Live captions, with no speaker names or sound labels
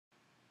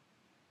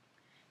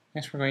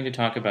Next, we're going to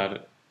talk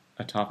about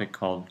a topic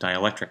called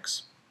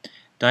dielectrics.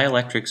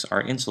 Dielectrics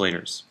are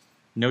insulators.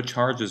 No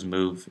charges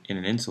move in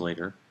an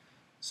insulator,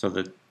 so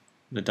that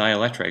the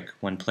dielectric,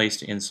 when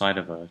placed inside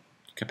of a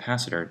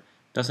capacitor,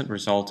 doesn't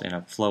result in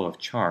a flow of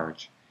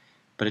charge,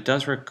 but it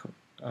does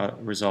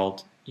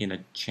result in a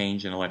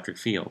change in electric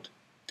field.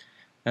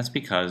 That's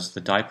because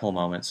the dipole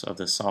moments of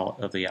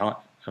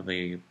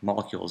the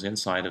molecules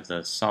inside of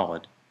the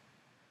solid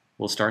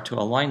will start to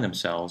align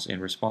themselves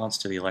in response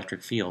to the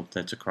electric field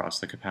that's across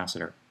the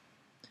capacitor.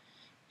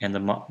 And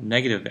the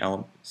negative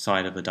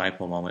side of the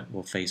dipole moment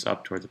will face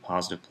up toward the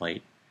positive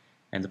plate,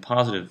 and the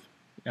positive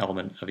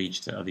element of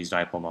each of these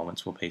dipole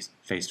moments will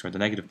face toward the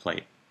negative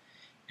plate.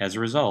 As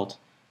a result,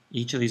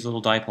 each of these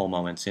little dipole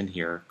moments in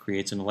here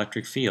creates an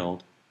electric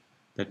field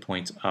that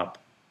points up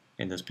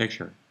in this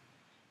picture.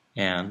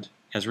 And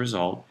as a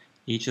result,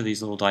 each of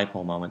these little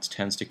dipole moments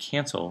tends to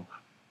cancel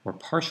or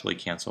partially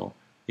cancel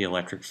the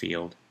electric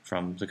field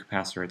from the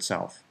capacitor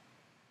itself.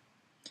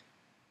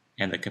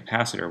 And the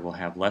capacitor will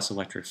have less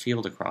electric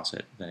field across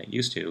it than it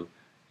used to,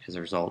 as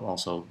a result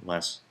also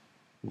less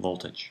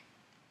voltage.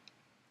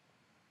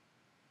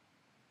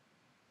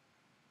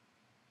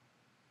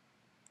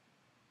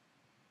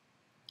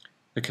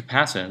 The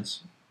capacitance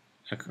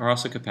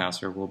across the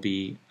capacitor will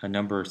be a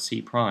number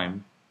C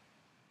prime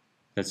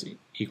that's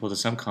equal to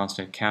some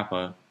constant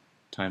kappa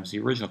times the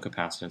original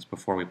capacitance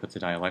before we put the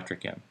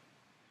dielectric in.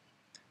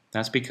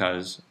 That's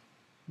because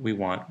we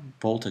want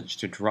voltage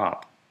to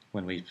drop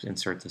when we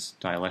insert this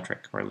dielectric,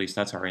 or at least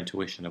that's our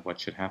intuition of what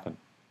should happen.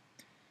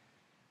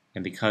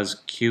 And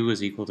because Q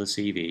is equal to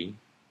CV,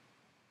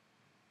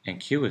 and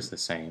Q is the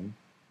same,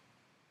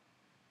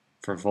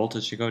 for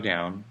voltage to go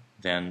down,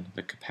 then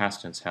the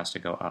capacitance has to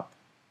go up.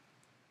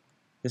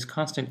 This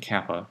constant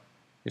kappa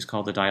is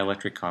called the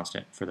dielectric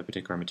constant for the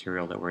particular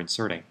material that we're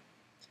inserting.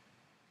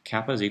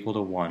 Kappa is equal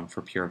to 1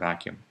 for pure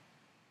vacuum.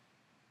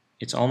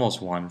 It's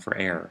almost 1 for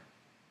air,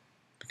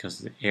 because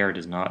the air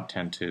does not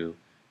tend to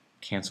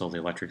cancel the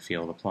electric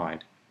field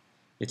applied.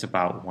 It's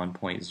about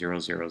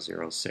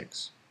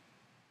 1.0006.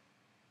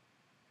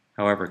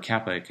 However,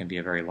 kappa can be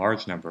a very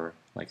large number,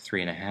 like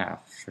 3.5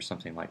 for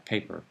something like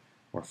paper,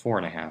 or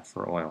 4.5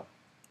 for oil.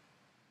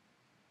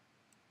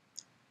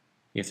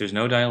 If there's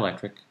no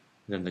dielectric,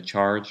 then the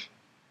charge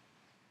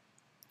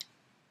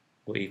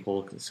will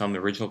equal some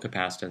original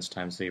capacitance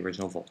times the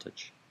original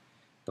voltage.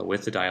 But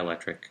with the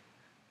dielectric,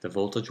 the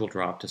voltage will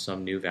drop to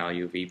some new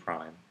value V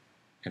prime,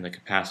 and the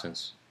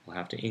capacitance will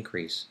have to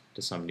increase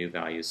to some new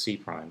value C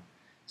prime,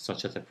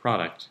 such that the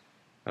product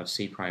of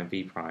C prime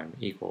V prime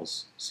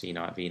equals C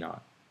naught V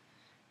naught.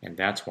 And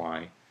that's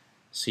why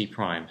C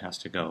prime has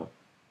to go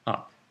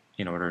up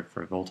in order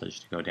for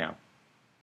voltage to go down.